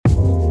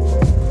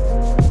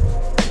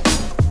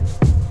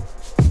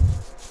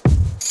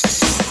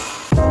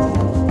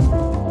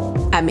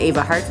I'm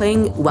Ava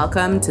Hartling.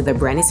 Welcome to the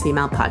Brand is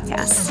Female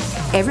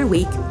podcast. Every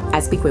week,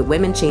 I speak with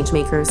women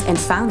changemakers and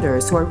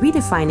founders who are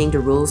redefining the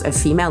rules of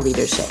female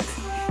leadership.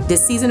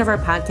 This season of our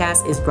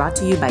podcast is brought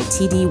to you by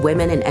TD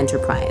Women in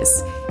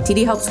Enterprise.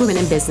 TD helps women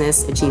in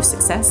business achieve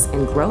success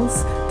and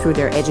growth through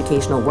their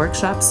educational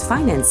workshops,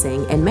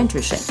 financing, and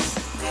mentorship.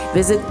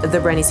 Visit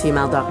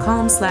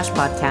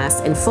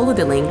thebrandisfemale.com/podcast and follow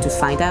the link to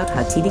find out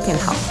how TD can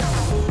help.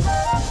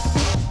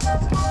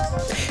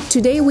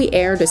 Today, we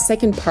air the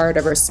second part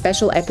of our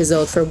special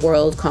episode for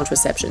World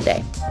Contraception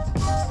Day.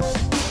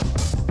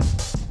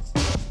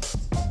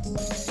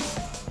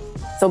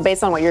 So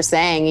based on what you're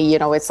saying,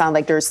 it sounds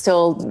like there's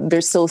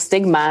still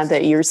stigma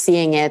that you're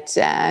seeing it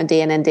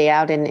day in and day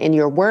out in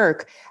your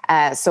work.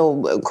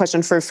 So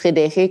question for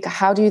Frédéric,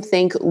 how do you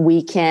think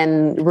we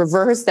can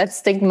reverse that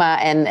stigma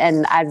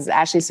and as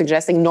Ashley's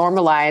suggesting,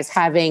 normalize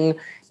having,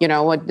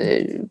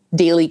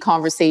 daily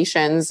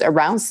conversations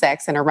around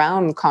sex and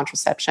around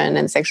contraception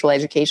and sexual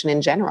education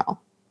in general?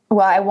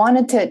 Well, I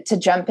wanted to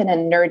jump in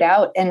and nerd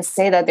out and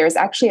say that there's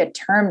actually a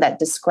term that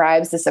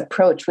describes this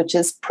approach, which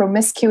is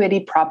promiscuity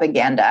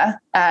propaganda.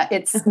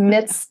 It's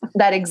myths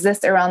that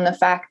exist around the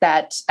fact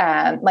that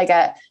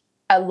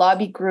a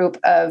lobby group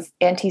of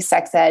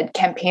anti-sex ed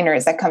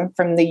campaigners that come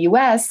from the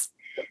US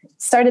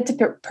started to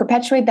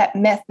perpetuate that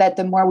myth that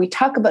the more we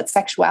talk about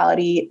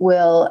sexuality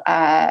will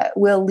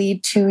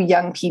lead to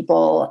young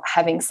people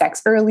having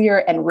sex earlier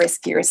and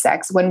riskier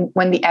sex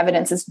when the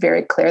evidence is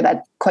very clear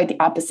that quite the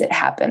opposite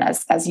happened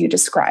as you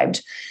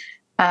described.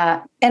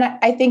 And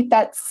I think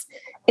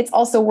it's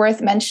also worth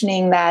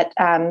mentioning that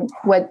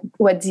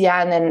what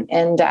Diane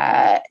and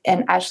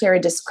Ashley are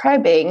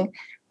describing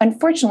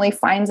unfortunately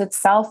finds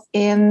itself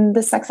in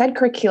the sex ed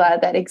curricula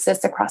that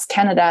exists across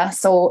Canada.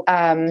 So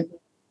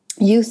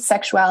youth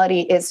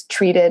sexuality is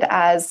treated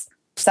as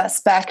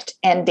suspect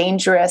and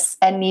dangerous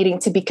and needing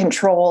to be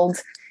controlled.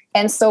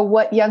 And so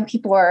what young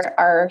people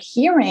are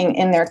hearing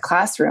in their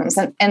classrooms,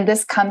 and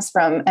this comes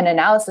from an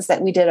analysis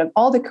that we did of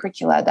all the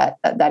curricula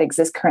that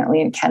exist currently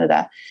in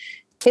Canada,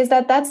 is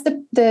that that's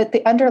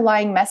the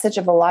underlying message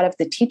of a lot of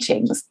the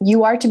teachings.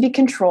 You are to be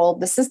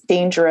controlled. This is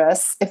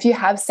dangerous. If you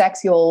have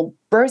sex, you'll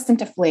burst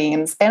into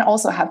flames and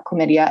also have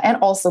chlamydia and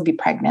also be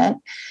pregnant.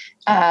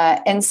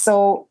 And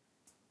so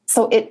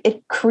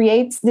it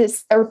creates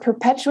this or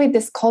perpetuate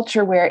this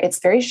culture where it's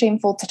very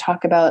shameful to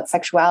talk about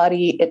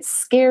sexuality. It's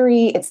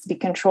scary. It's to be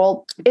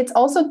controlled. It's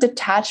also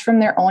detached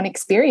from their own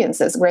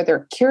experiences where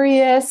they're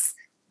curious,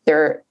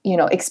 they're,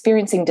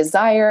 experiencing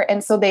desire.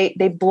 And so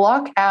they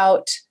block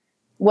out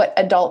what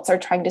adults are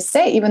trying to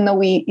say, even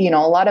though a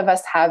lot of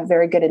us have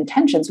very good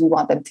intentions. We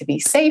want them to be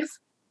safe.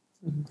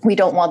 Mm-hmm. We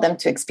don't want them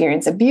to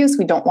experience abuse.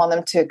 We don't want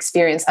them to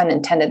experience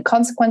unintended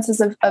consequences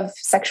of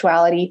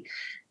sexuality.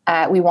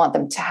 We want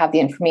them to have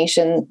the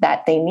information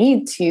that they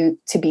need to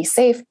be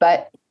safe,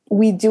 but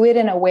we do it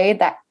in a way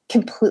that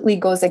completely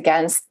goes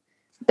against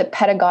the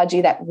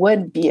pedagogy that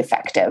would be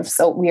effective.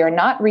 So we are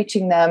not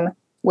reaching them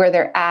where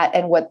they're at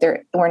and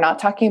we're not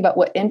talking about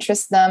what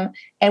interests them.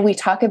 And we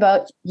talk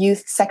about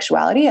youth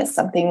sexuality as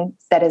something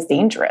that is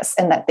dangerous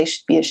and that they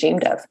should be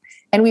ashamed of.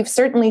 And we've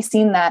certainly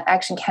seen that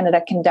Action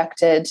Canada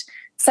conducted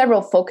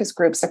several focus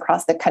groups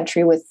across the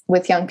country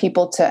with young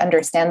people to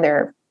understand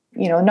their,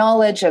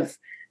 knowledge of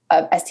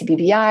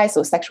STBBI,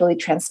 so sexually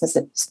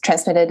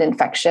transmitted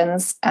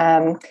infections,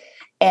 and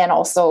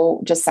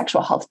also just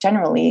sexual health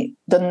generally.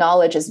 The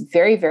knowledge is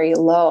very, very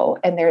low,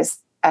 and there's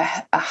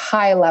a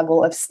high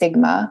level of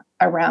stigma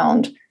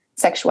around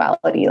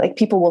sexuality. Like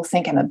people will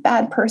think I'm a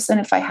bad person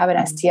if I have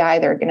an STI.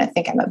 They're going to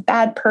think I'm a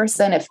bad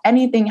person if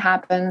anything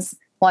happens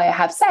while I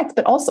have sex,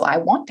 but also I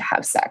want to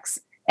have sex,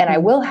 and I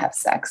will have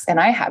sex, and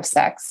I have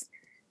sex.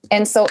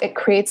 And so it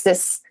creates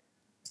this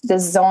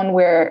zone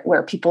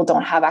where people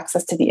don't have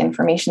access to the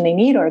information they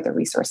need or the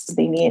resources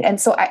they need.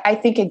 And so I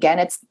think, again,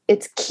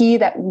 it's key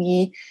that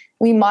we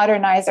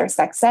modernize our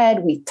sex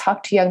ed. We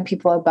talk to young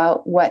people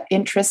about what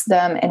interests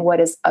them and what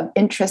is of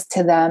interest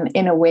to them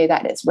in a way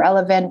that is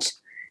relevant,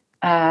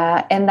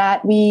 and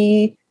that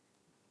we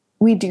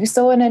do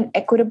so in an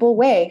equitable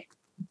way.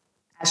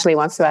 Ashley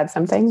wants to add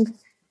something.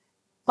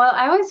 Well,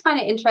 I always find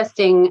it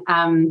interesting.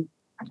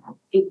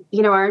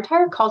 Our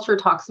entire culture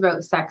talks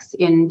about sex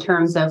in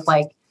terms of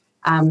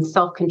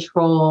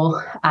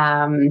self-control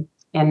and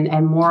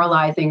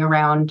moralizing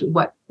around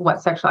what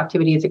sexual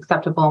activity is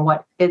acceptable and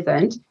what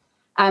isn't.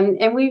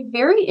 And we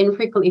very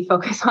infrequently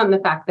focus on the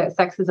fact that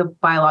sex is a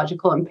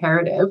biological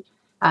imperative,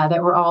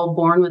 that we're all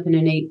born with an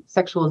innate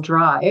sexual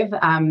drive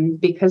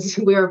because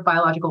we are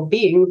biological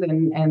beings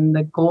and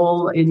the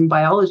goal in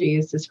biology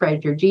is to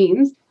spread your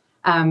genes.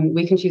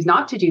 We can choose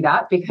not to do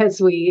that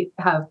because we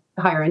have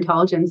higher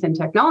intelligence and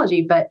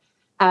technology, but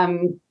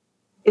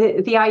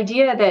the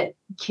idea that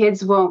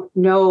kids won't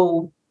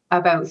know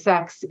about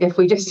sex if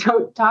we just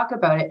don't talk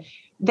about it,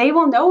 they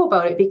will know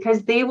about it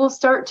because they will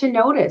start to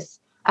notice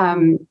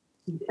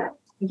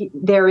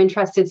they're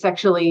interested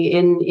sexually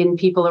in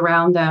people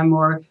around them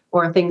or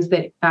things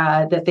that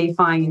they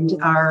find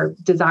are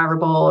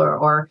desirable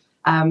or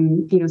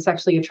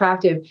sexually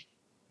attractive.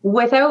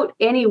 without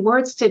any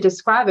words to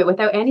describe it,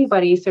 without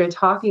anybody sort of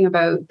talking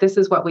about this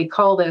is what we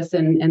call this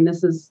and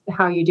this is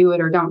how you do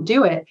it or don't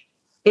do it,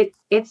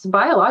 it's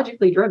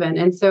biologically driven.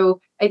 And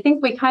so I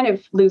think we kind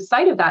of lose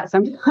sight of that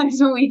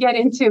sometimes when we get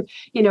into,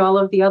 all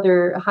of the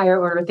other higher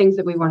order things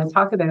that we want to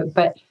talk about.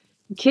 But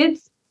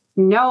kids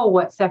know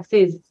what sex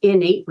is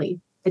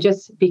innately,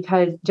 just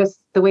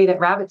the way that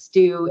rabbits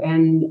do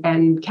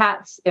and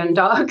cats and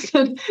dogs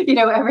and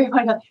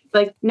everyone else.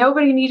 Like,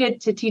 nobody needed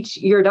to teach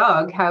your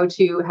dog how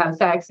to have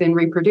sex and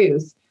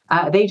reproduce.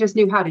 They just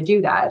knew how to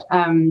do that.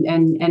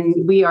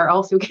 And we are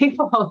also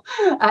capable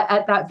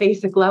at that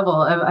basic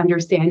level of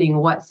understanding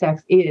what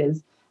sex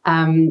is,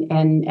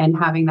 and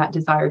having that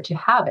desire to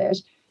have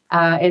it.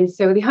 And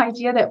so the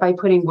idea that by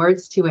putting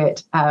words to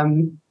it,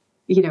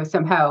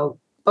 somehow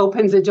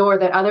opens a door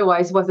that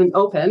otherwise wasn't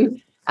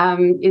open,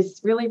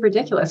 is really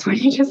ridiculous when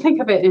you just think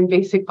of it in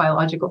basic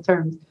biological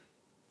terms.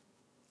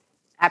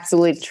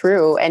 Absolutely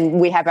true. And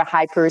we have a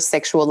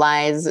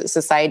hyper-sexualized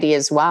society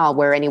as well,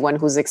 where anyone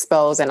who's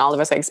exposed, and all of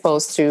us are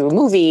exposed to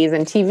movies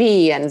and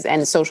TV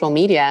and social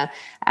media.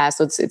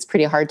 So it's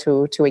pretty hard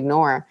to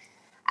ignore.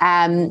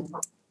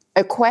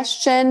 A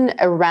question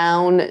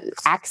around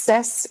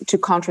access to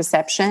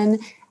contraception.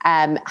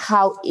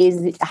 How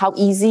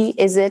easy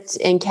is it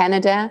in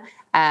Canada?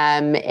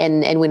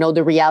 And we know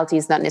the reality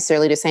is not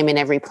necessarily the same in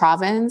every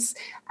province.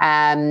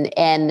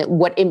 And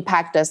what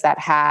impact does that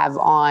have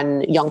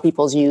on young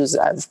people's use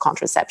of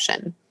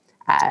contraception?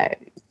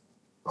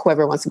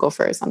 Whoever wants to go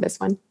first on this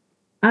one.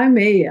 I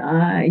may.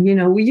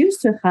 We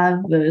used to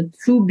have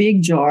two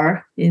big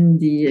jar in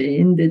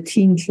the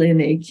teen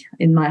clinic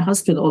in my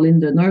hospital, in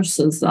the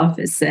nurse's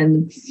office,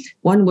 and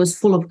one was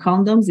full of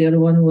condoms, the other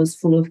one was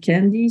full of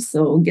candy.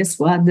 So guess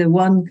what? The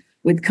one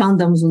with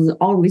condoms was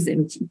always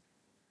empty.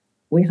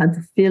 We had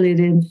to fill it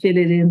in,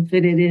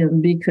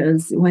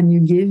 because when you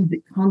give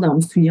the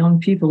condoms to young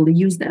people, they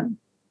use them.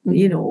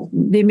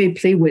 They may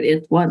play with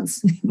it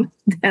once, but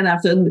then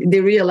after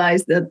they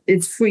realize that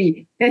it's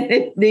free,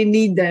 they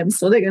need them,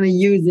 so they're going to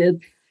use it.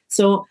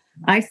 So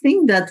I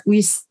think that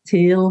we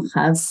still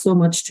have so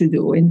much to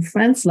do. In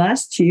France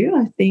last year,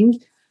 I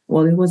think,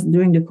 well, it was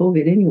during the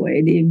COVID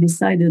anyway, they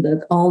decided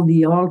that all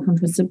the oral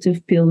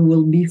contraceptive pills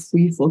will be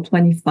free for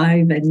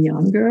 25 and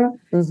younger.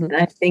 Mm-hmm. And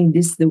I think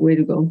this is the way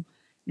to go.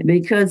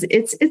 Because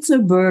it's a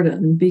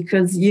burden,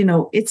 because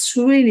it's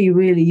really,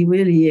 really,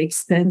 really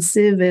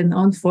expensive, and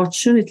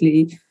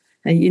unfortunately,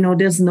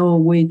 there's no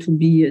way to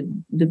be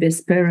the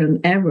best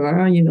parent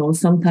ever.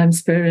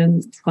 Sometimes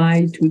parents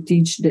try to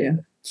teach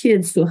their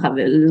kids to have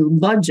a little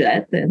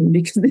budget, and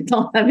because they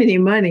don't have any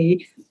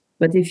money.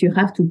 But if you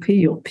have to pay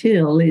your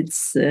pill,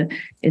 it's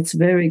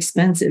very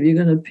expensive.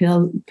 You're going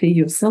to pay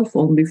your cell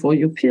phone before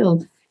your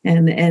pill.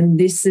 And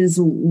this is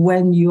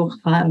when you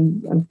have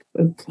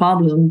a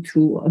problem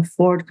to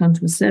afford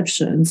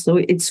contraception. So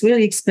it's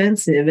really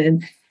expensive.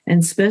 And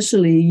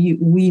especially,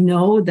 we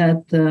know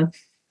that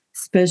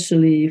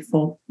especially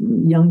for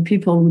young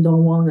people who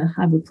don't want to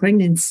have a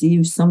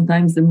pregnancy,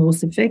 sometimes the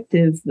most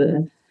effective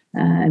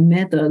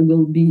method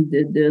will be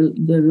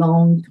the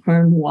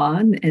long-term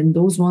one. And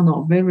those ones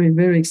are very,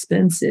 very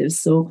expensive.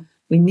 So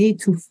we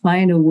need to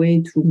find a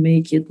way to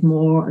make it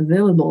more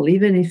available,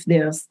 even if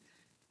there's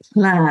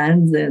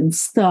plans and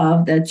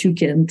stuff that you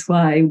can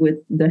try with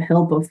the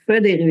help of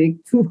Frederic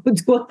to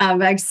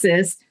have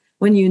access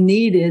when you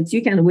need it.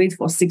 You can wait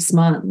for 6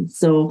 months.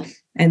 So,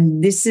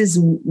 and this is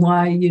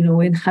why,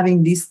 in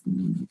having this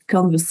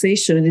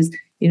conversation is,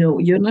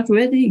 you're not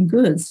ready.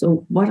 Good.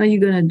 So what are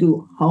you going to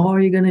do? How are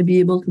you going to be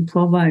able to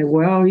provide?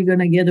 Where are you going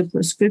to get a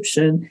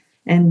prescription?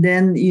 And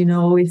then,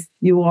 if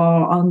you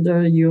are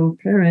under your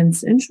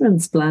parents'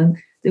 insurance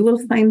plan, they will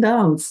find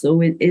out.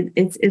 So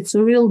it's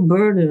a real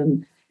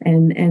burden.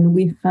 And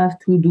we have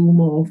to do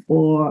more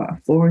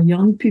for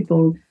young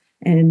people,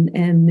 and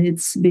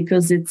it's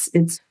because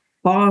it's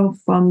far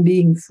from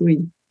being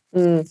free.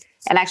 And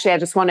actually, I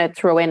just want to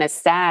throw in a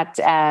stat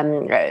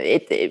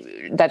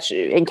that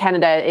in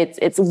Canada,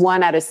 it's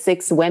 1 out of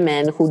 6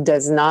 women who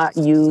does not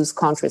use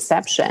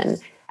contraception.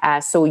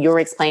 So you're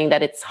explaining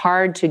that it's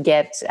hard to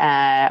get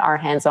our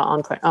hands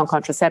on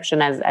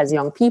contraception as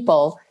young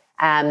people,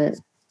 and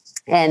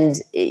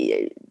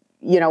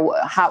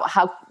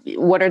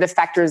what are the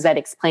factors that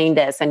explain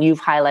this? And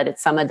you've highlighted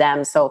some of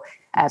them. So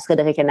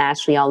Frederic and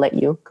Ashley, I'll let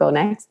you go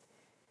next.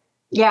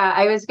 Yeah,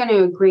 I was going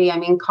to agree. I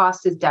mean,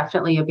 cost is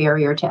definitely a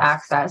barrier to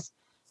access.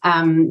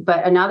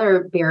 But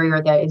another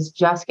barrier that is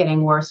just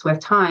getting worse with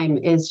time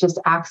is just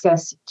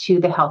access to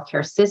the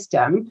healthcare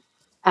system.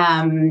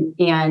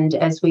 And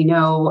as we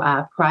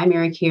know,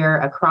 primary care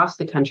across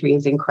the country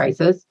is in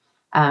crisis,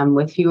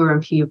 with fewer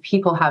and fewer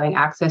people having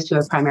access to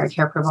a primary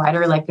care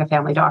provider like a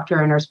family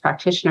doctor or nurse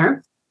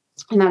practitioner.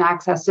 And then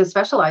access to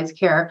specialized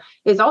care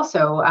is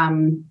also,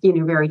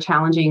 very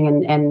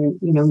challenging and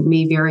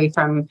may vary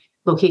from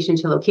location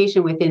to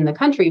location within the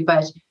country.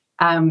 But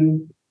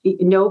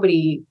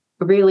nobody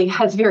really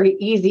has very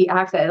easy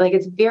access. Like,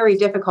 it's very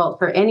difficult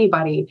for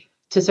anybody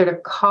to sort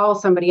of call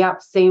somebody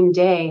up same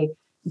day,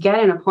 get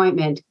an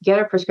appointment, get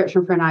a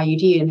prescription for an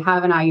IUD, and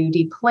have an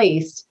IUD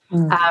placed.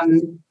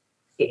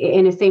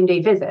 in a same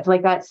day visit.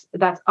 Like that's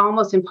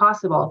almost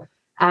impossible.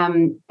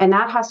 And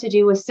that has to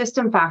do with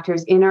system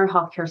factors in our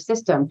healthcare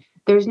system.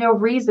 There's no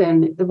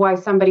reason why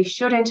somebody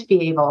shouldn't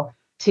be able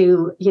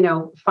to,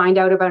 find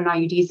out about an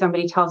IUD,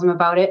 somebody tells them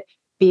about it,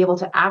 be able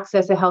to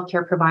access a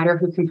healthcare provider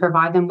who can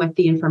provide them with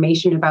the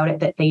information about it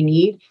that they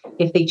need,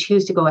 if they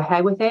choose to go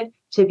ahead with it,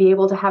 to be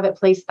able to have it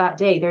placed that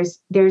day.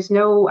 There's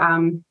no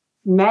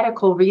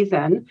medical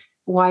reason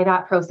why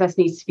that process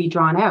needs to be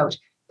drawn out.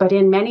 But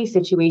in many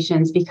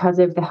situations, because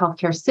of the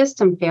healthcare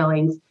system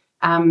failings,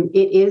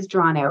 it is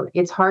drawn out.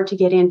 It's hard to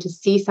get in to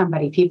see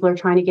somebody. People are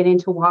trying to get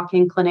into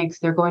walk-in clinics.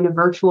 They're going to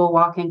virtual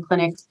walk-in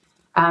clinics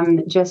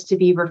just to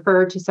be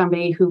referred to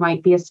somebody who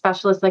might be a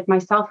specialist like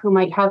myself, who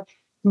might have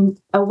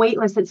a wait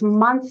list that's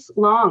months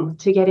long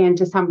to get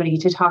into somebody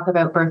to talk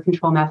about birth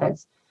control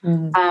methods.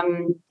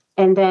 And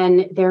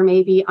then there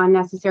may be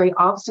unnecessary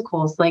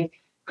obstacles like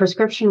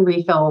prescription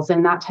refills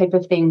and that type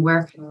of thing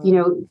where,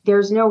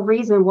 there's no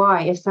reason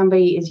why, if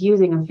somebody is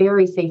using a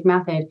very safe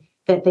method,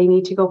 that they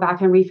need to go back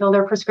and refill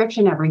their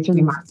prescription every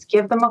 3 months.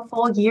 Give them a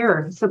full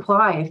year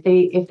supply.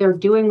 If they're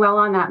doing well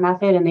on that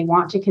method and they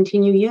want to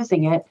continue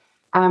using it,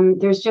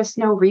 there's just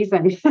no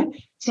reason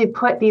to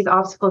put these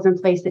obstacles in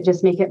place that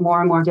just make it more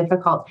and more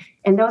difficult.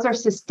 And those are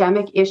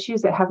systemic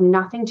issues that have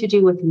nothing to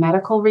do with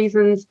medical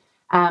reasons,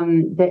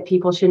 that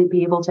people shouldn't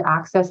be able to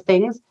access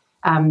things.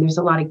 There's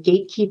a lot of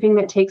gatekeeping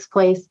that takes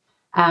place.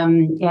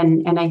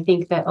 And I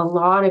think that a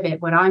lot of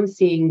it, what I'm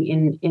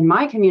seeing in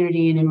my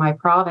community and in my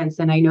province,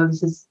 and I know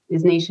this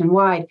is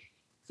nationwide,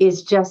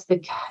 is just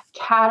the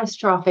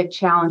catastrophic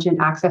challenge in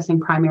accessing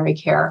primary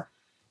care.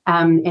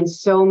 And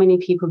so many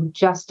people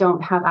just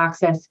don't have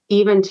access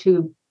even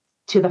to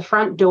the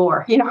front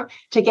door,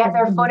 to get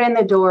their foot in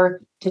the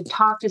door, to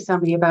talk to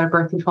somebody about a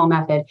birth control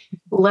method,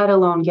 let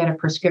alone get a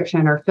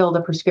prescription or fill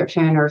the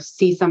prescription or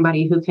see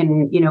somebody who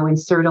can,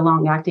 insert a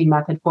long-acting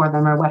method for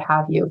them or what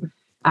have you.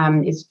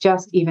 Is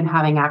just even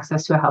having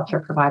access to a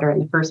healthcare provider in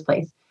the first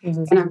place.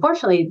 And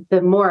unfortunately,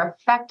 the more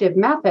effective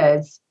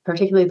methods,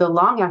 particularly the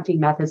long-acting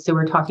methods, so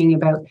we're talking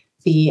about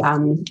the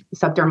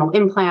subdermal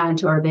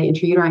implant or the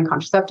intrauterine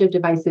contraceptive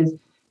devices,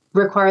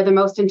 require the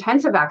most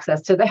intensive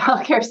access to the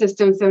healthcare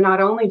system. So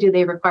not only do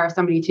they require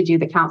somebody to do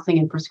the counseling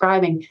and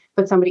prescribing,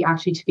 but somebody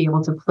actually to be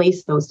able to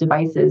place those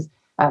devices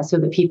so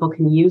that people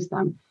can use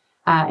them.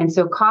 And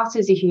so cost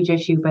is a huge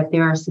issue, but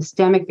there are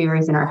systemic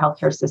barriers in our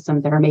healthcare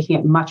system that are making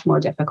it much more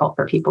difficult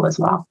for people as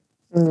well.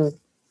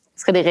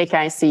 Frédéric,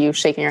 I see you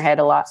shaking your head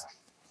a lot.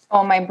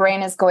 Oh, my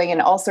brain is going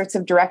in all sorts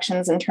of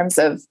directions in terms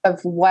of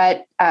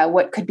what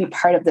could be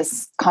part of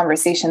this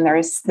conversation.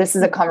 This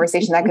is a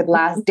conversation that could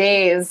last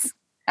days.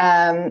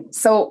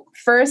 So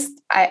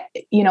first,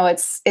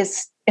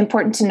 it's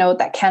important to note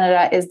that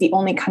Canada is the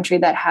only country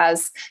that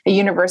has a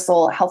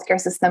universal healthcare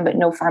system, but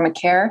no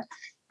pharmacare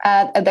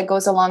that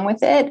goes along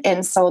with it.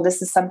 And so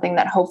this is something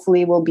that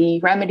hopefully will be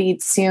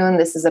remedied soon.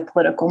 This is a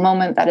political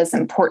moment that is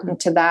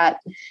important to that.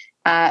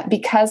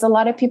 Because a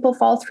lot of people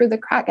fall through the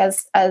crack,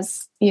 as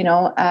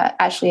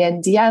Ashley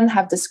and Diane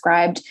have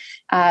described.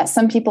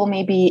 Some people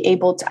may be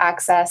able to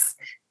access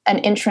an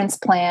insurance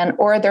plan,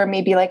 or there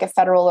may be like a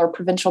federal or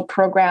provincial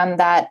program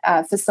that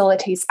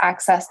facilitates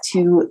access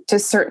to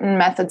certain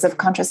methods of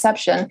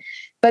contraception.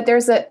 But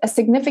there's a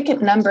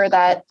significant number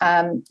that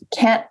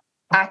can't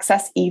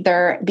access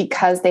either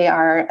because they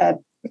are,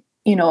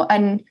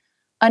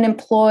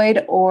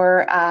 unemployed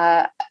or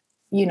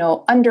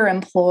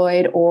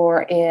underemployed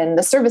or in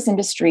the service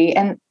industry,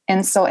 and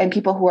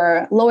people who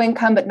are low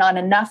income but not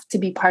enough to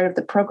be part of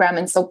the program,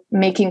 and so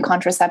making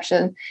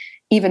contraception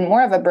even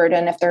more of a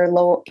burden if they're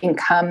low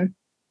income.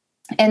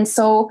 And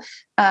so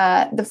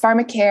the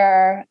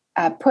pharmacare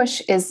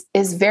push is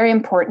very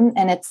important,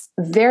 and it's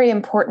very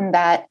important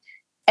that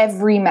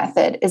every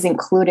method is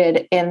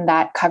included in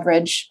that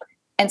coverage.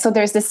 And so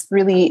there's this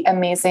really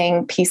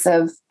amazing piece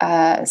of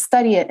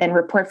study and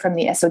report from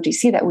the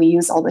SOGC that we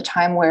use all the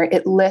time, where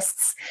it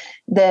lists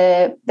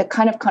the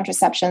kind of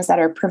contraceptions that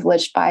are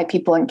privileged by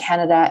people in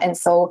Canada. And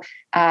so,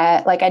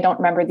 I don't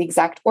remember the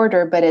exact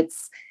order, but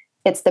it's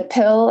the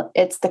pill,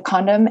 it's the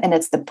condom, and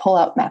it's the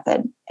pull-out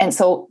method. And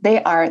so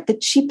they are the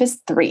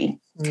cheapest three,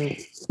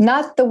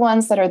 not the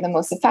ones that are the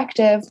most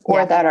effective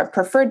or that are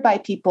preferred by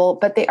people,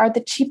 but they are the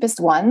cheapest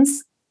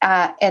ones.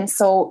 And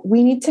so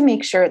we need to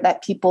make sure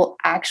that people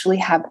actually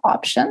have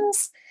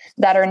options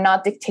that are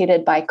not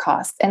dictated by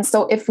cost. And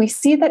so if we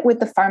see that with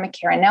the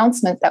pharmacare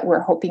announcement that we're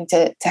hoping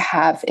to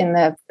have in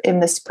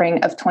the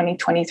spring of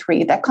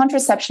 2023, that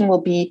contraception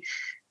will be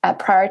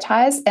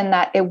prioritized, and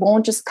that it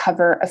won't just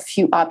cover a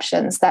few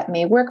options that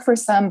may work for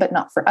some, but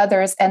not for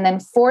others, and then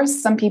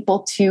force some people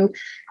to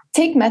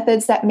take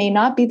methods that may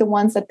not be the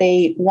ones that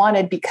they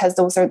wanted because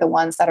those are the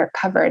ones that are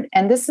covered.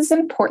 And this is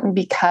important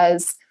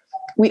because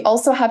we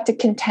also have to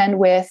contend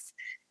with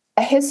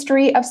a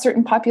history of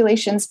certain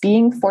populations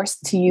being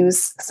forced to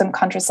use some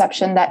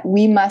contraception that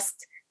we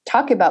must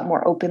talk about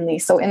more openly.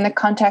 So in the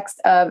context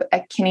of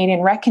a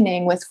Canadian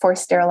reckoning with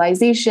forced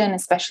sterilization,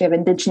 especially of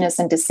Indigenous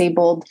and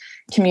disabled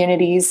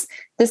communities,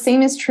 the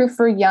same is true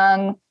for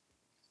young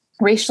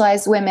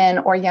racialized women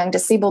or young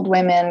disabled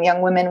women,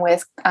 young women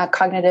with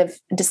cognitive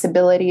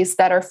disabilities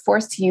that are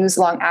forced to use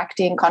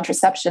long-acting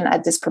contraception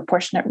at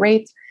disproportionate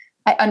rates.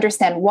 I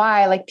understand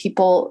why, like,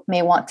 people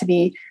may want to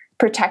be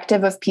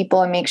protective of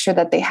people and make sure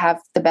that they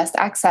have the best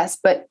access,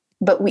 but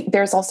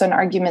there's also an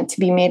argument to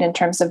be made in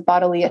terms of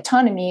bodily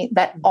autonomy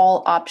that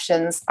all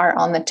options are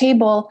on the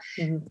table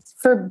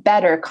for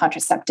better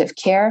contraceptive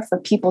care, for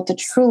people to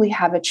truly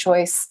have a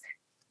choice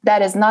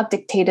that is not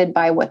dictated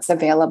by what's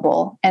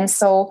available. And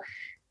so,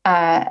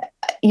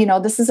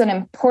 this is an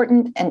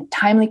important and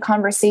timely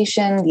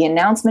conversation. The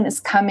announcement is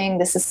coming.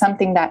 This is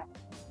something that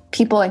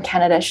people in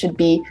Canada should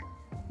be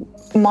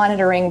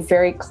monitoring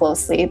very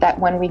closely, that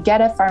when we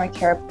get a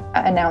pharmacare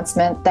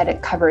announcement, that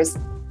it covers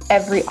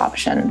every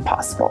option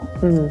possible.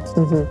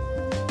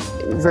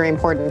 Very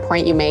important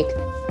point you make.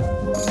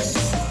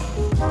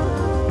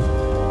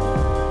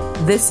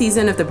 This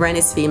season of The Brand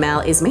is Female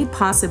is made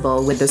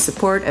possible with the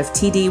support of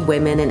TD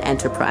Women in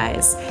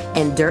Enterprise,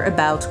 and they're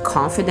about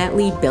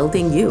confidently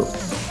building you.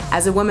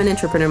 As a woman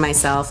entrepreneur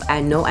myself,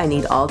 I know I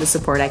need all the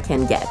support I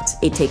can get.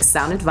 It takes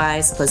sound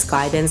advice plus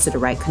guidance to the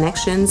right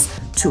connections,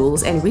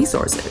 tools, and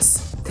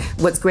resources.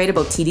 What's great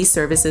about TD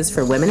services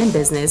for women in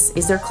business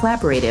is their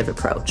collaborative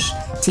approach.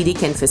 TD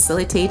can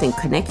facilitate and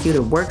connect you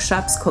to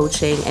workshops,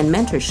 coaching, and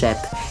mentorship,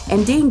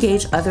 and they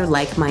engage other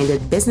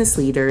like-minded business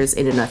leaders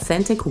in an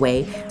authentic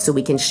way so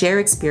we can share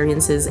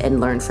experiences and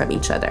learn from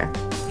each other.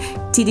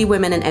 TD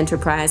Women in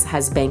Enterprise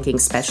has banking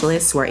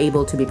specialists who are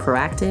able to be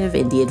proactive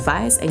in the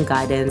advice and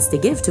guidance they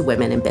give to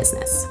women in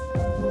business.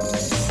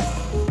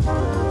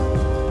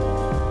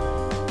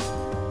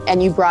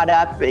 And you brought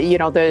up,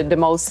 the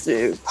most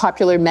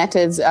popular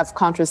methods of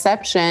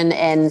contraception.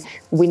 And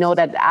we know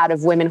that out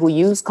of women who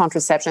use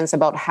contraceptions,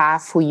 about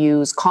half who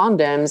use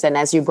condoms. And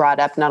as you brought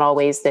up, not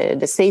always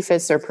the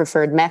safest or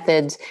preferred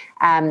method.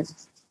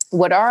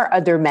 What are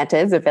other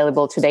methods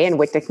available today? And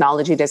with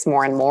technology, there's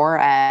more and more.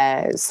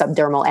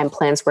 Subdermal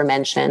implants were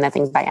mentioned, I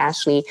think, by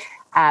Ashley.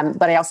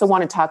 But I also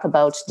want to talk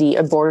about the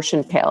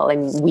abortion pill.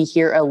 And we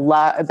hear a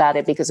lot about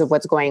it because of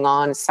what's going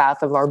on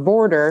south of our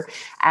border.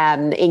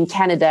 In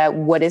Canada,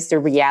 what is the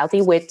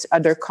reality with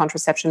other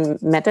contraception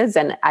methods?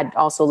 And I'd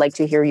also like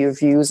to hear your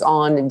views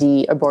on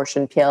the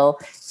abortion pill.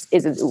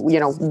 Is it,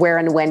 where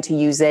and when to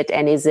use it?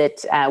 And is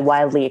it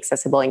widely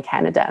accessible in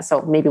Canada?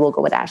 So maybe we'll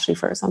go with Ashley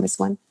first on this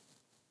one.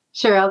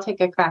 Sure, I'll take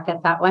a crack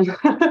at that one.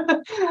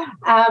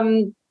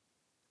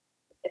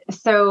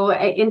 So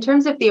in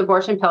terms of the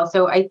abortion pill,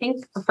 so I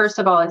think, first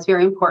of all, it's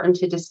very important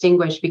to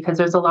distinguish, because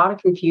there's a lot of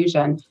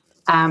confusion.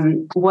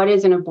 What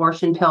is an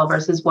abortion pill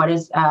versus what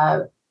is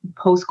a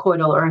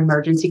postcoital or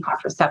emergency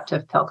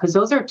contraceptive pill? Because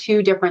those are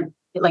two different,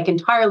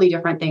 entirely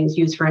different things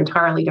used for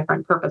entirely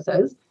different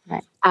purposes,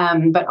 right.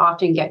 But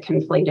often get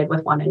conflated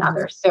with one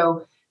another.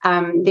 So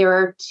there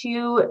are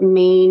two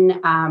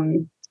main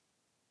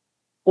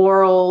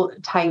oral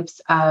types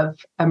of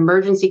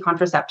emergency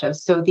contraceptives.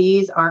 So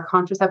these are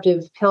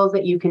contraceptive pills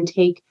that you can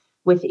take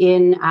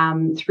within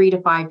 3 to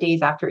 5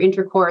 days after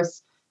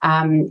intercourse,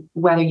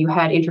 whether you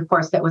had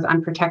intercourse that was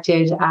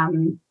unprotected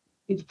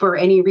for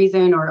any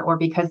reason, or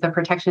because the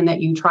protection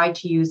that you tried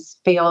to use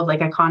failed, like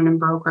a condom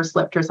broke or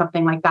slipped or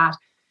something like that.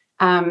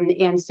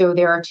 And so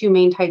there are two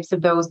main types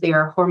of those. They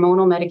are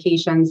hormonal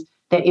medications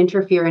that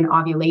interfere in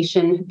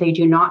ovulation. They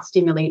do not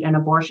stimulate an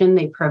abortion.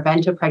 They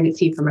prevent a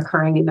pregnancy from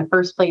occurring in the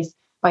first place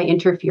by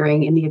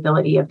interfering in the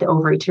ability of the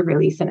ovary to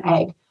release an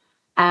egg.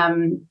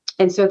 And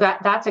so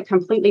that's a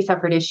completely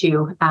separate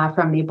issue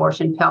from the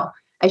abortion pill.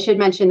 I should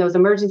mention those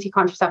emergency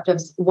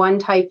contraceptives. One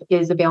type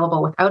is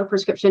available without a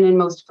prescription in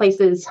most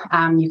places.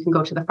 You can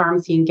go to the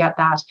pharmacy and get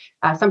that.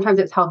 Sometimes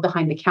it's held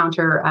behind the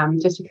counter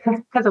just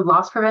because of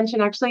loss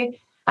prevention, actually.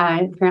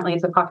 Apparently,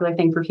 it's a popular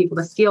thing for people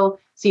to steal.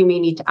 So you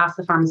may need to ask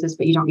the pharmacist,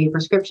 but you don't need a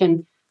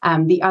prescription.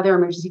 The other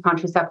emergency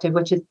contraceptive,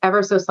 which is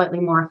ever so slightly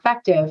more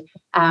effective,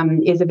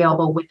 is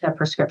available with a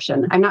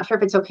prescription. I'm not sure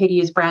if it's okay to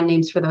use brand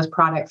names for those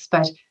products,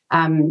 but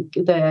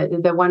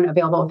the one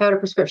available without a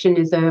prescription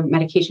is a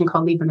medication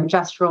called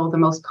levonorgestrel. The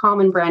most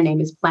common brand name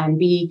is Plan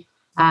B.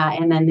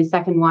 And then the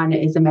second one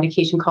is a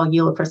medication called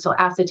ulipristal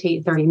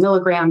acetate, 30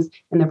 milligrams.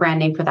 And the brand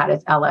name for that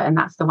is Ella, and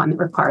that's the one that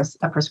requires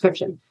a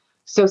prescription.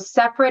 So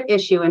separate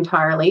issue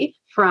entirely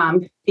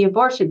from the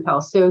abortion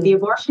pill. So the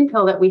abortion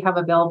pill that we have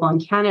available in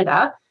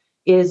Canada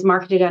is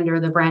marketed under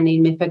the brand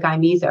name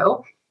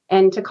mifegamizole.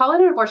 And to call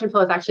it an abortion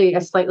pill is actually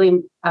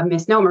a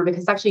misnomer, because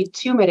it's actually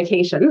two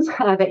medications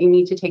that you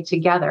need to take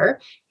together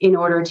in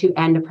order to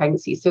end a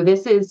pregnancy. So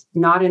this is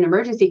not an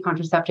emergency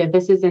contraceptive.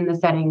 This is in the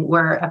setting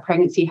where a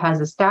pregnancy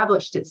has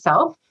established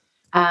itself.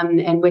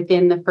 And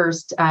within the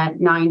first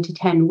 9 to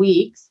 10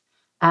 weeks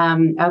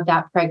of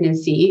that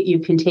pregnancy, you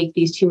can take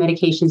these two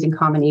medications in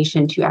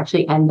combination to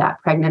actually end that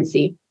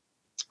pregnancy.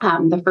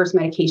 The first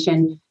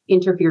medication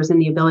interferes in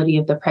the ability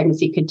of the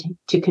pregnancy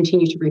to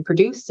continue to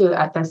reproduce. So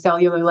at the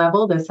cellular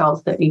level, the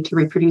cells that need to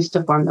reproduce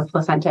to form the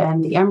placenta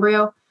and the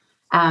embryo.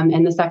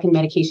 And the second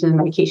medication is a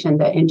medication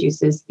that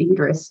induces the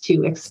uterus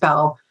to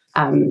expel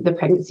the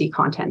pregnancy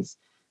contents.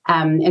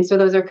 And so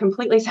those are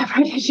completely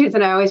separate issues.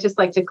 And I always just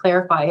like to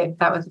clarify it.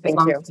 That was a bit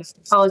long. I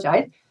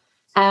apologize.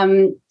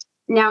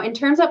 Now, in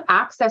terms of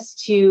access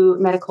to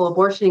medical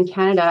abortion in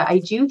Canada, I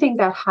do think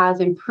that has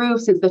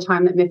improved since the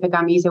time that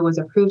Mifegymiso was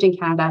approved in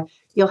Canada.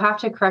 You'll have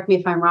to correct me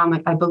if I'm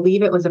wrong. I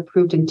believe it was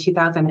approved in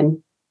 15,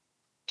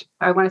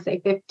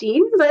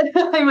 but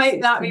I might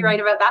not be right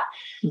about that.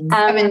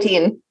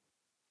 17.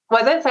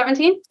 Was it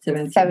 17?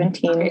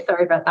 17. Okay,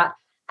 sorry about that.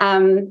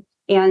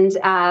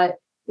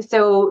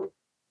 So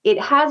it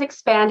has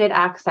expanded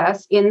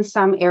access in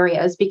some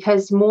areas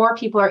because more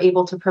people are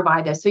able to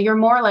provide this. So you're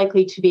more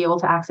likely to be able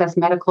to access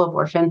medical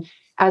abortion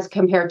as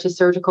compared to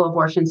surgical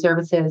abortion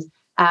services,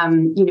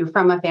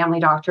 from a family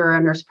doctor or a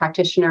nurse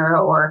practitioner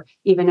or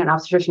even an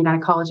obstetrician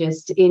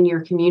gynecologist in your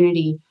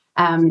community,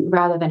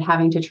 rather than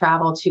having to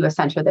travel to a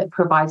center that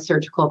provides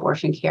surgical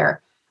abortion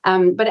care.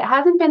 But it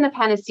hasn't been the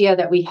panacea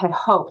that we had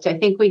hoped. I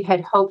think we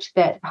had hoped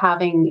that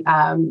having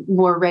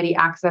more ready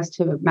access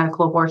to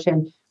medical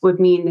abortion would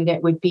mean that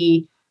it would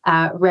be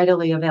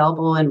readily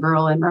available in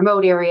rural and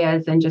remote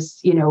areas and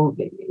just,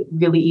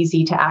 really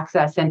easy to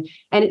access. And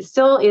it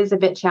still is a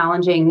bit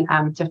challenging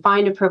to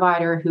find a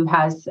provider who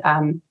has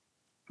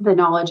the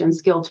knowledge and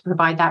skill to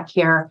provide that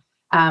care.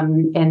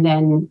 And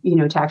then,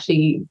 to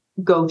actually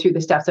go through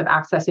the steps of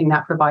accessing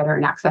that provider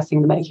and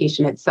accessing the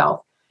medication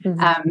itself.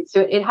 Mm-hmm.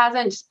 So it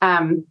hasn't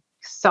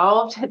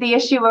solved the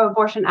issue of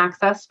abortion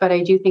access, but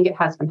I do think it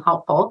has been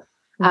helpful.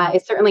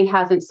 It certainly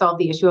hasn't solved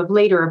the issue of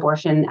later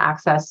abortion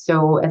access.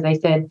 So as I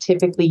said,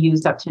 typically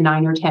used up to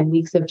 9 or 10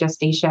 weeks of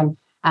gestation,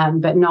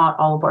 but not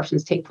all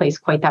abortions take place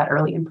quite that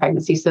early in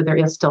pregnancy. So there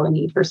is still a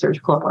need for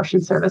surgical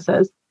abortion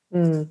services.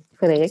 And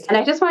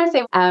I just want to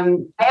say,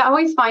 I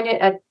always find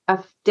it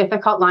a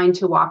difficult line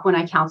to walk when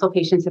I counsel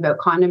patients about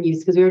condom use,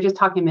 because we were just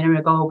talking a minute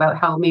ago about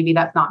how maybe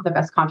that's not the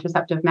best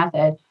contraceptive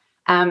method.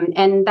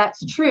 And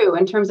that's true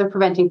in terms of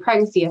preventing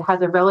pregnancy. It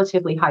has a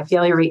relatively high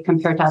failure rate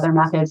compared to other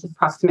methods,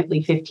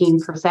 approximately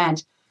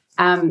 15%.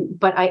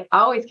 But I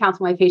always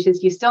counsel my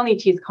patients, you still need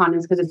to use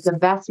condoms because it's the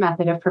best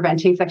method of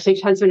preventing sexually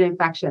transmitted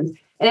infections.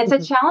 And it's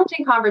a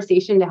challenging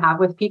conversation to have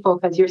with people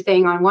because you're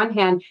saying on one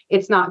hand,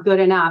 it's not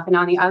good enough. And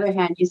on the other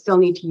hand, you still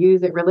need to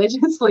use it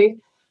religiously.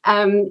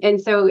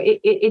 And so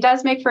it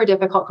does make for a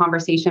difficult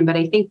conversation. But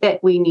I think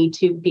that we need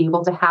to be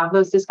able to have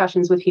those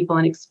discussions with people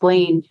and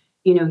explain,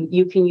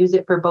 you can use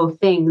it for both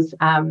things.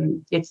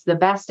 It's the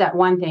best at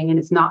one thing and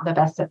it's not the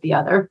best at the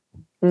other.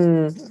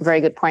 Very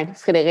good point.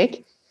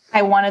 Frédéric?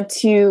 I wanted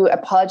to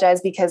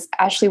apologize because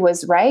Ashley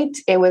was right.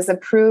 It was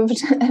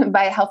approved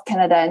by Health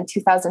Canada in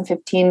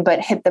 2015, but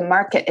hit the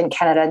market in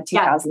Canada in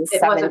 2017.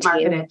 It wasn't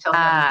marketed until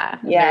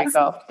there you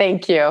go.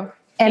 Thank you.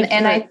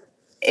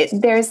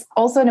 There's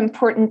also an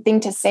important thing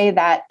to say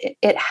that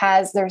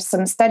there's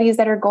some studies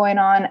that are going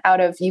on out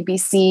of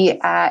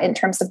UBC in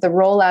terms of the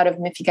rollout of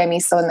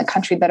Mifegymiso in the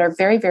country that are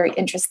very, very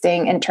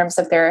interesting in terms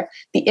of the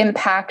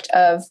impact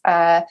of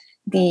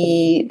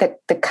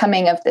the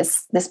coming of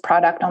this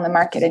product on the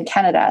market in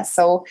Canada.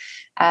 So,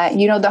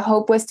 the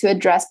hope was to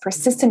address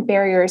persistent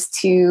barriers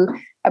to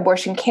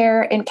abortion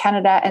care in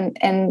Canada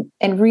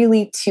and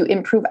really to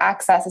improve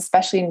access,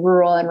 especially in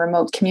rural and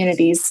remote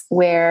communities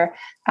where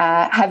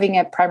having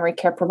a primary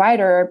care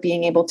provider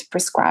being able to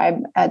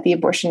prescribe the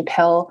abortion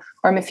pill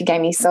or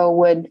Mifegymiso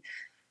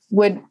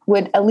would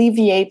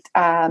alleviate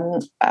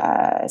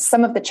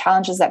some of the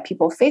challenges that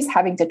people face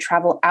having to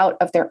travel out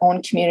of their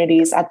own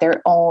communities at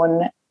their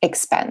own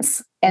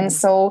expense. And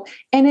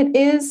it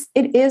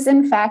is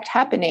in fact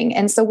happening.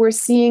 And so we're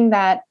seeing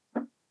that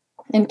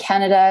in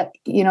Canada,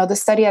 the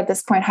study at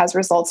this point has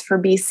results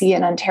for BC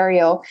and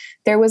Ontario.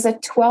 There was a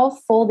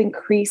 12-fold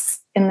increase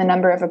in the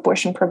number of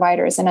abortion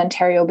providers in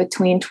Ontario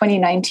between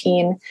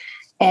 2019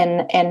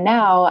 and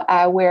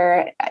now,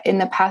 where in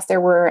the past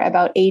there were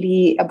about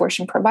 80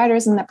 abortion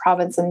providers in the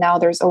province, and now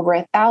there's over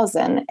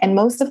 1,000. And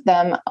most of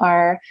them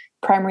are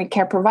primary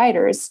care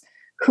providers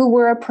who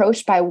were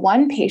approached by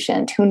one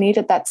patient who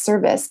needed that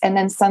service, and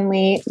then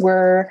suddenly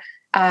were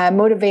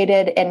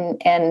motivated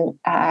and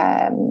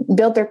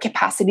build their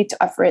capacity to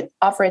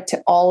offer it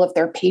to all of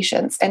their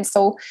patients. And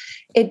so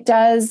it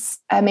does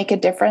make a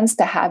difference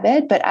to have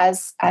it. But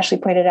as Ashley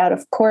pointed out,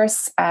 of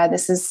course,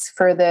 this is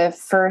for the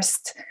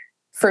first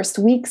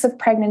weeks of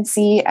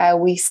pregnancy.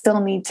 We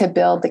still need to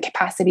build the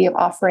capacity of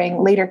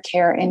offering later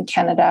care in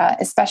Canada,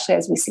 especially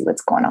as we see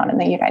what's going on in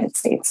the United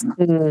States.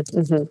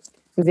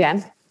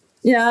 Viviane?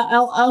 Yeah,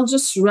 I'll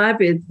just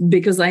wrap it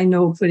because I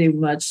know pretty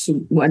much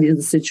what is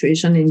the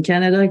situation in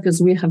Canada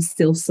because we have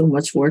still so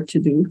much work to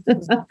do.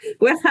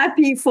 We're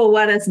happy for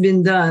what has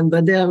been done,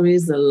 but there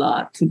is a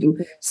lot to do,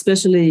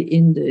 especially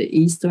in the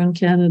Eastern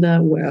Canada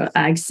where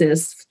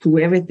access to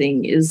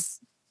everything is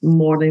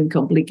more than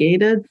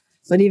complicated.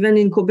 But even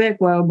in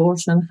Quebec, where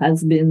abortion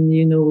has been,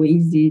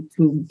 easy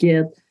to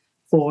get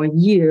for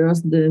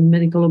years, the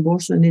medical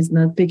abortion is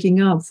not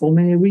picking up for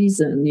many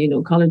reasons.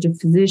 College of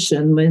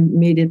Physicians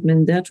made it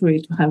mandatory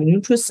to have an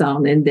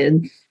ultrasound, and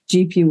then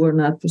GP were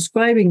not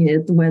prescribing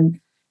it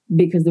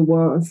because they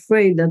were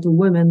afraid that the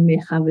women may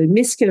have a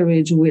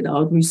miscarriage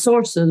without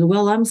resources.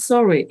 Well, I'm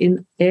sorry.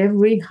 In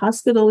every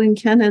hospital in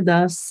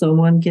Canada,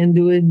 someone can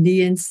do a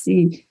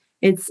DNC.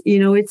 It's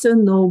a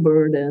no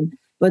burden.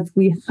 but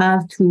we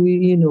have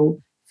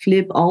to,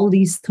 flip all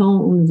these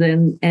tones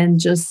and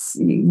just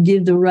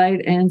give the right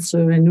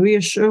answer and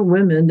reassure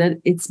women that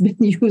it's been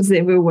used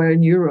everywhere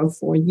in Europe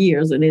for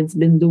years and it's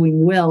been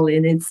doing well,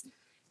 and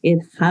it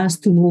has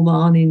to move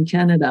on in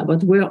Canada,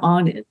 but we're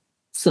on it.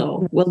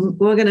 So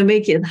we're going to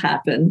make it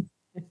happen.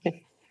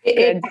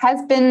 It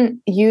has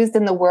been used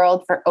in the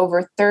world for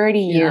over 30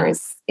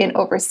 years in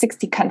over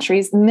 60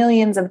 countries.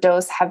 Millions of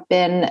doses have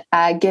been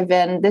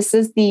given. This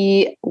is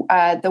the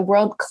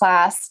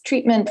world-class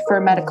treatment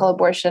for medical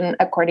abortion,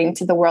 according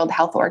to the World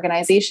Health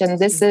Organization.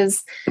 This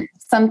is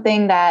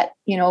something that,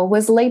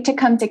 was late to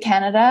come to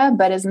Canada,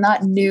 but is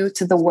not new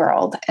to the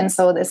world. And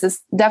so this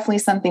is definitely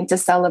something to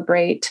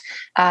celebrate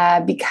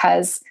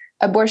because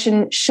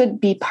abortion should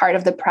be part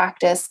of the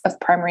practice of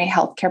primary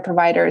healthcare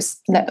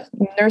providers,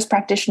 nurse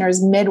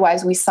practitioners,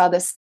 midwives. We saw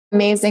this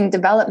amazing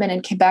development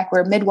in Quebec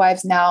where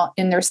midwives now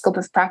in their scope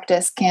of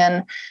practice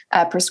can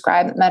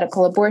prescribe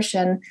medical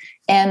abortion,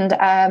 and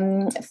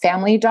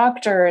family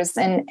doctors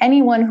and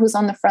anyone who's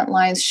on the front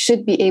lines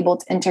should be able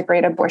to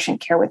integrate abortion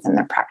care within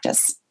their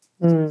practice.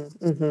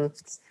 Mm-hmm.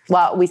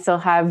 Well, we still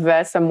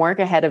have some work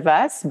ahead of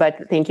us,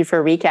 but thank you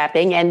for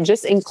recapping. And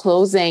just in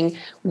closing,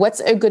 what's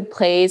a good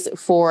place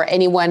for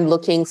anyone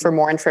looking for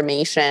more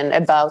information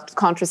about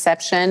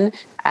contraception?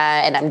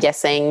 And I'm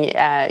guessing,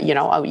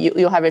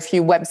 you'll have a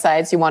few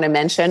websites you want to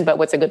mention, but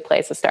what's a good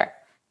place to start?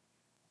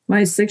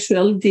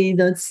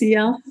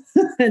 mysexuality.ca.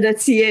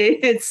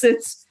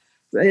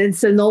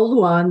 It's an old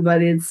one,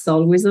 but it's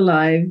always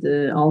alive.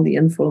 All the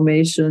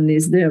information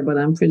is there, but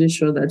I'm pretty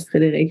sure that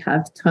Frédéric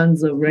have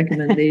tons of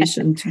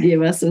recommendations to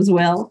give us as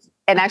well.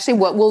 And actually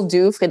what we'll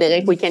do,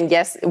 Frédéric, we can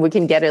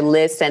get a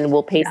list and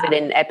we'll paste it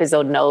in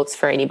episode notes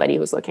for anybody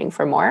who's looking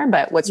for more.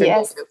 But what's your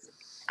go-to?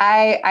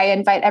 I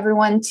invite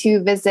everyone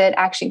to visit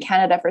Action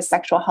Canada for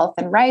Sexual Health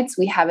and Rights.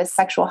 We have a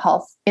sexual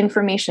health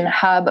information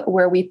hub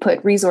where we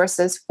put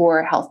resources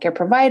for healthcare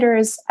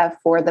providers,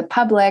 for the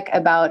public,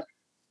 about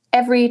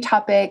every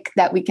topic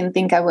that we can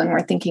think of when we're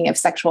thinking of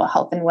sexual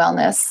health and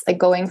wellness, like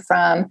going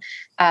from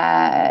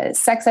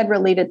sex ed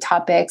related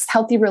topics,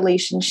 healthy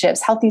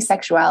relationships, healthy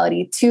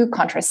sexuality, to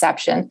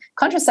contraception.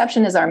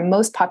 Contraception is our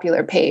most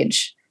popular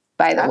page,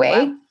 by the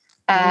way.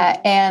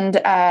 Wow.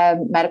 And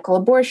medical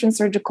abortion,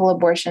 surgical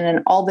abortion,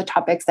 and all the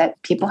topics that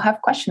people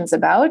have questions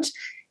about.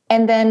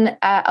 And then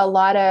a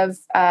lot of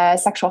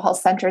sexual health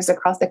centers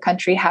across the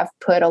country have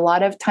put a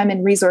lot of time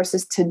and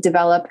resources to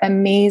develop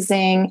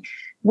amazing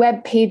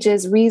web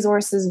pages,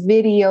 resources,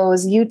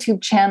 videos,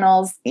 YouTube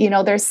channels.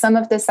 There's some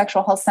of the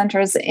sexual health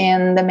centers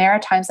in the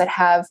Maritimes that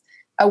have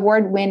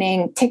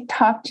award-winning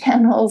TikTok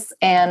channels.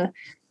 And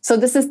so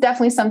this is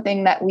definitely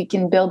something that we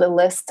can build a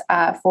list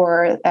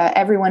for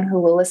everyone who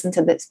will listen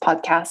to this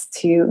podcast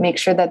to make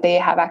sure that they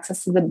have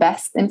access to the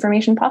best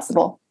information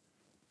possible.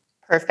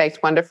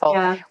 Perfect. Wonderful.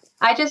 Yeah.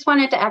 I just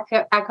wanted to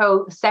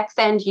echo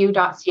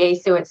sexandu.ca.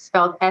 So it's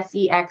spelled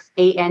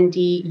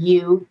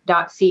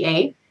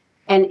SEXANDU.ca.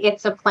 And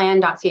it's a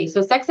plan.ca.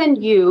 So Sex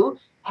and You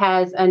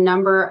has a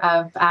number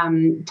of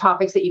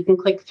topics that you can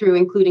click through,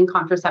 including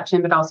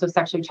contraception, but also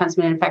sexually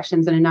transmitted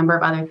infections and a number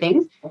of other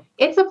things.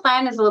 It's a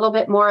plan is a little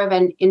bit more of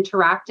an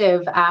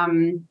interactive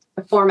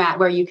format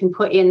where you can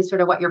put in sort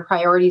of what your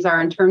priorities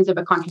are in terms of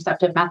a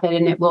contraceptive method,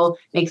 and it will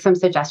make some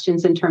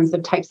suggestions in terms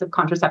of types of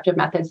contraceptive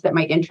methods that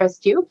might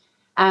interest you.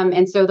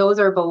 And so those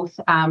are both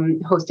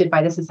hosted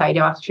by the Society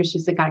of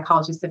Obstetricians and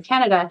Gynecologists of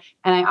Canada.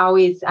 And I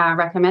always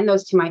recommend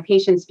those to my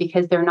patients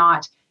because they're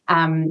not,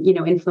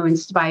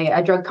 influenced by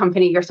a drug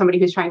company or somebody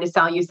who's trying to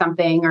sell you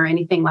something or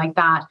anything like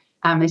that.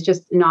 It's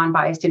just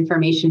non-biased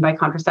information by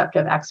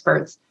contraceptive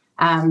experts.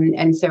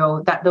 And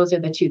so those are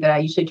the two that I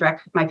usually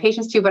direct my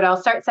patients to, but I'll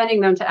start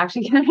sending them to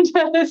Action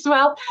Canada as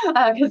well,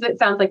 because it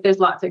sounds like there's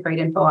lots of great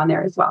info on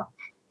there as well.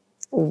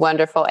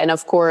 Wonderful. And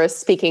of course,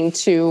 speaking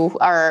to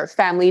our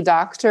family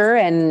doctor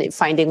and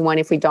finding one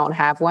if we don't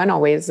have one,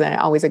 always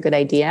a good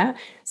idea.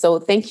 So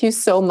thank you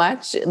so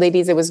much,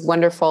 ladies. It was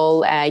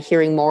wonderful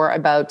hearing more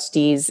about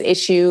these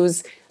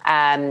issues.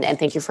 And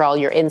thank you for all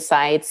your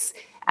insights.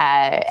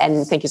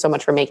 And thank you so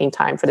much for making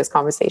time for this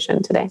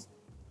conversation today.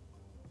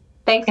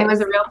 Thanks. It was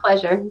a real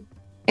pleasure.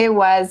 It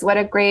was. What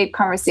a great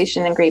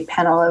conversation and great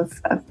panel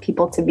of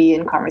people to be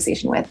in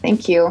conversation with.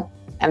 Thank you.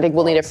 I think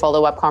we'll need a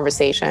follow-up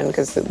conversation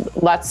because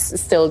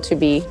lots still to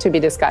be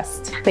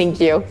discussed.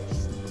 Thank you.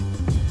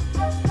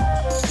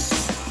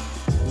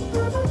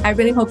 I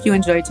really hope you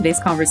enjoyed today's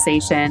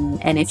conversation.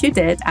 And if you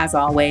did, as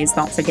always,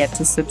 don't forget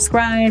to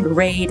subscribe,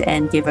 rate,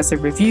 and give us a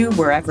review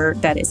wherever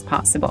that is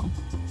possible.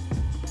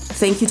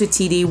 Thank you to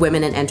TD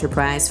Women in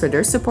Enterprise for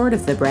their support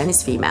of The Brand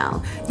is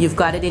Female. You've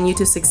got it in you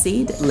to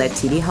succeed. Let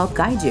TD help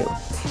guide you.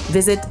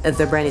 Visit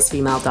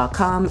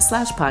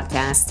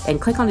thebrandisfemale.com/podcast and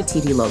click on the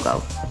TD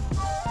logo.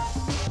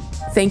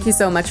 Thank you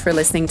so much for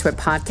listening to a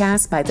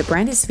podcast by The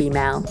Brand is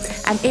Female.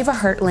 I'm Ava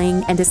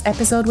Hartling, and this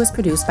episode was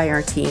produced by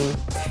our team.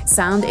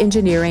 Sound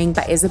engineering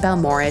by Isabel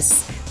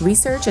Morris.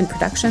 Research and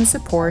production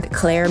support,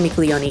 Claire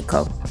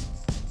Miglionico.